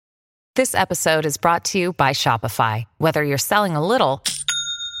This episode is brought to you by Shopify. Whether you're selling a little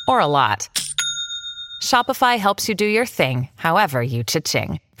or a lot, Shopify helps you do your thing, however you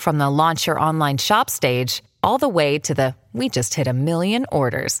cha-ching. From the launch your online shop stage, all the way to the we just hit 1 million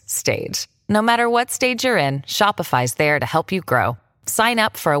orders stage. No matter what stage you're in, Shopify's there to help you grow. Sign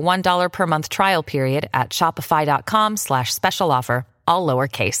up for a $1 per month trial period at shopify.com/special offer, all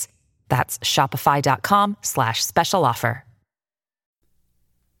lowercase. That's shopify.com/special offer.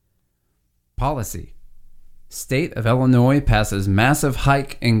 Policy. State of Illinois passes massive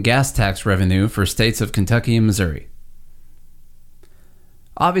hike in gas tax revenue for states of Kentucky and Missouri.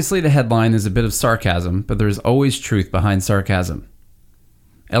 Obviously, the headline is a bit of sarcasm, but there's always truth behind sarcasm.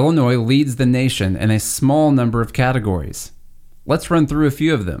 Illinois leads the nation in a small number of categories. Let's run through a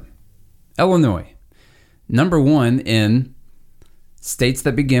few of them. Illinois, number 1 in states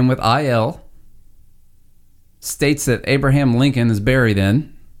that begin with IL, states that Abraham Lincoln is buried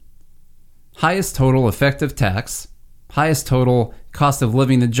in, highest total effective tax, highest total cost of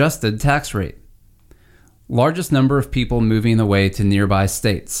living adjusted tax rate, largest number of people moving away to nearby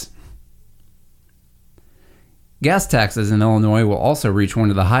states. Gas taxes in Illinois will also reach one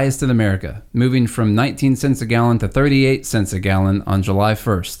of the highest in America, moving from 19 cents a gallon to 38 cents a gallon on July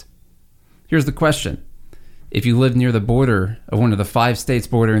 1st. Here's the question. If you live near the border of one of the 5 states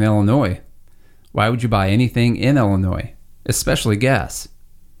bordering Illinois, why would you buy anything in Illinois, especially gas?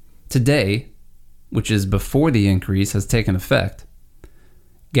 Today, which is before the increase has taken effect,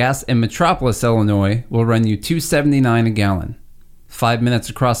 gas in Metropolis, Illinois will run you $2.79 a gallon. 5 minutes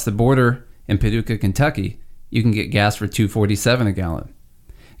across the border in Paducah, Kentucky, you can get gas for $2.47 a gallon.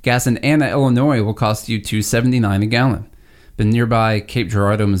 Gas in Anna, Illinois will cost you $2.79 a gallon. But nearby Cape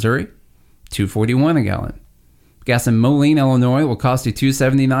Girardeau, Missouri, $2.41 a gallon. Gas in Moline, Illinois will cost you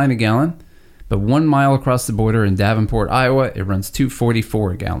 $2.79 a gallon. But 1 mile across the border in Davenport, Iowa, it runs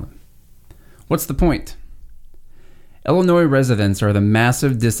 $2.44 a gallon. What's the point? Illinois residents are at a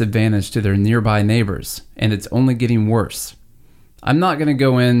massive disadvantage to their nearby neighbors, and it's only getting worse. I'm not going to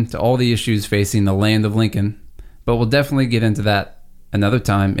go into all the issues facing the land of Lincoln, but we'll definitely get into that another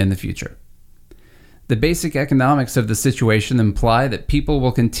time in the future. The basic economics of the situation imply that people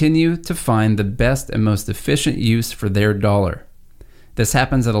will continue to find the best and most efficient use for their dollar. This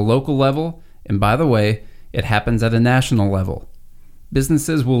happens at a local level, and by the way, it happens at a national level.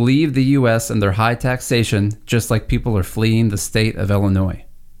 Businesses will leave the U.S. and their high taxation just like people are fleeing the state of Illinois.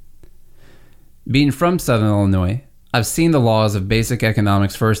 Being from Southern Illinois, I've seen the laws of basic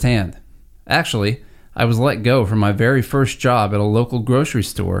economics firsthand. Actually, I was let go from my very first job at a local grocery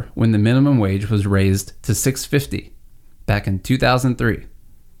store when the minimum wage was raised to $6.50 back in 2003.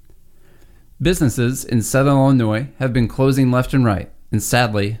 Businesses in Southern Illinois have been closing left and right, and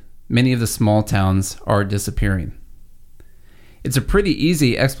sadly, many of the small towns are disappearing. It's a pretty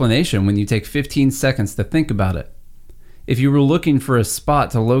easy explanation when you take 15 seconds to think about it. If you were looking for a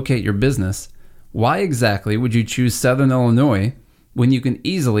spot to locate your business, why exactly would you choose Southern Illinois when you can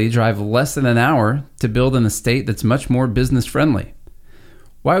easily drive less than an hour to build in a state that's much more business friendly?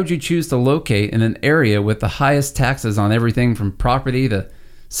 Why would you choose to locate in an area with the highest taxes on everything from property to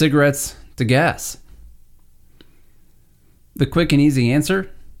cigarettes to gas? The quick and easy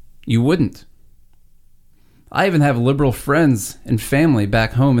answer? You wouldn't. I even have liberal friends and family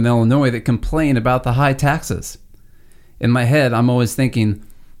back home in Illinois that complain about the high taxes. In my head, I'm always thinking,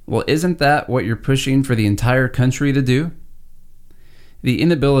 well, isn't that what you're pushing for the entire country to do? The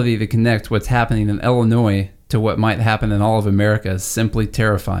inability to connect what's happening in Illinois to what might happen in all of America is simply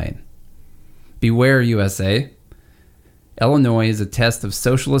terrifying. Beware, USA. Illinois is a test of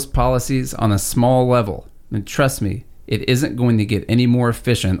socialist policies on a small level, and trust me, it isn't going to get any more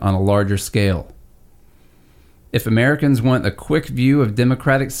efficient on a larger scale. If Americans want a quick view of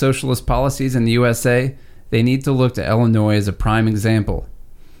democratic socialist policies in the USA, they need to look to Illinois as a prime example.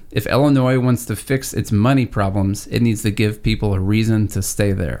 If Illinois wants to fix its money problems, it needs to give people a reason to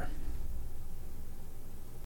stay there.